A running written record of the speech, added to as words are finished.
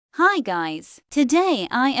Hi guys, today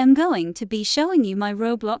I am going to be showing you my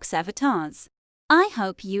Roblox avatars. I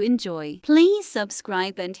hope you enjoy. Please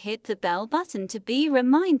subscribe and hit the bell button to be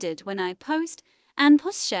reminded when I post, and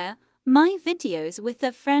plus share my videos with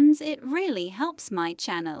the friends. It really helps my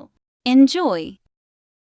channel. Enjoy!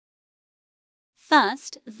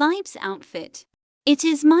 First, Vibes outfit. It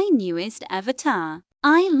is my newest avatar.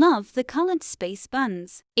 I love the colored space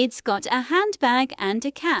buns. It's got a handbag and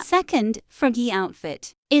a cap. Second, Froggy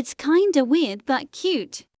outfit. It's kinda weird but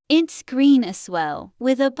cute. It's green as well,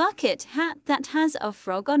 with a bucket hat that has a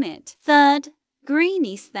frog on it. Third, Green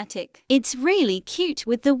aesthetic. It's really cute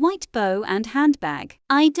with the white bow and handbag.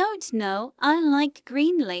 I don't know, I like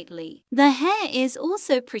green lately. The hair is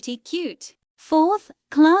also pretty cute. Fourth,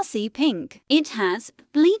 Classy pink. It has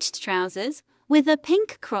bleached trousers with a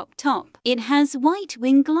pink crop top. It has white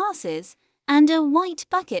wing glasses and a white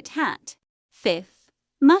bucket hat. Fifth,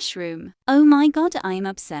 Mushroom. Oh my god, I'm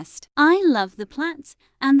obsessed. I love the plaits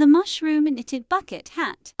and the mushroom knitted bucket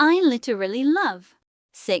hat. I literally love.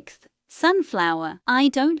 Sixth, Sunflower. I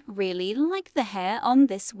don't really like the hair on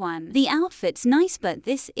this one. The outfit's nice, but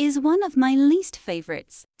this is one of my least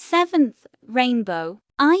favorites. Seventh, Rainbow.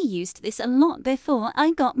 I used this a lot before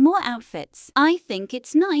I got more outfits. I think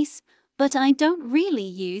it's nice, but I don't really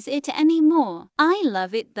use it anymore. I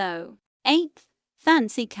love it though. Eighth,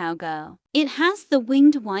 Fancy Cowgirl. It has the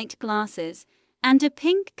winged white glasses and a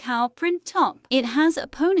pink cow print top. It has a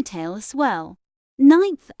ponytail as well.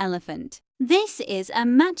 Ninth, Elephant. This is a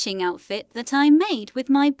matching outfit that I made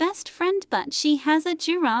with my best friend, but she has a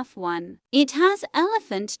giraffe one. It has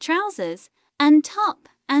elephant trousers and top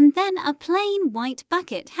and then a plain white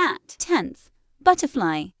bucket hat. 10th,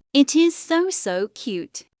 Butterfly. It is so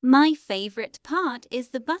cute. My favorite part is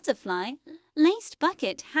the butterfly, laced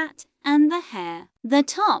bucket hat, and the hair. The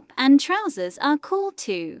top and trousers are cool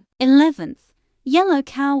too. 11th, Yellow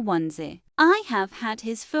Cow onesie. I have had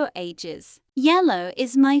his for ages. Yellow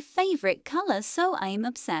is my favorite color, so I'm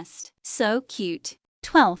obsessed. So cute.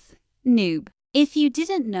 12th, Noob. If you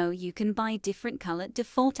didn't know, you can buy different colored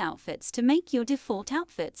default outfits to make your default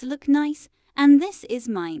outfits look nice, and this is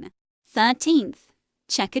mine. 13th,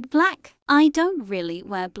 Checkered Black. I don't really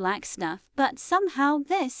wear black stuff, but somehow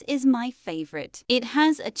this is my favorite. It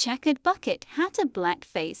has a checkered bucket hat, a black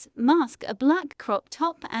face mask, a black crop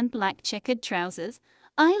top, and black checkered trousers.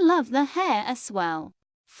 I love the hair as well.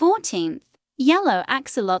 14th, Yellow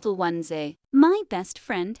Axolotl onesie. My best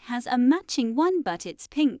friend has a matching one, but it's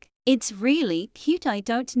pink. It's really cute. I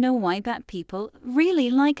don't know why, but people really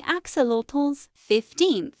like axolotls.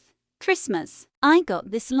 15th, Christmas. I got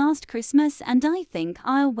this last Christmas and I think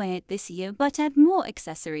I'll wear it this year but add more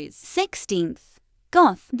accessories. 16th,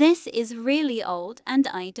 Goth. This is really old and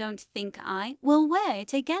I don't think I will wear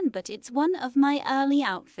it again, but it's one of my early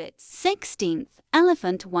outfits. 16th,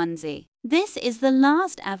 Elephant onesie. This is the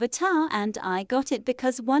last avatar and I got it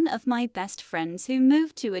because one of my best friends who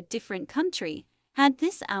moved to a different country had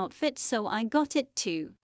this outfit, so I got it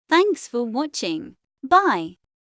too. Thanks for watching. Bye.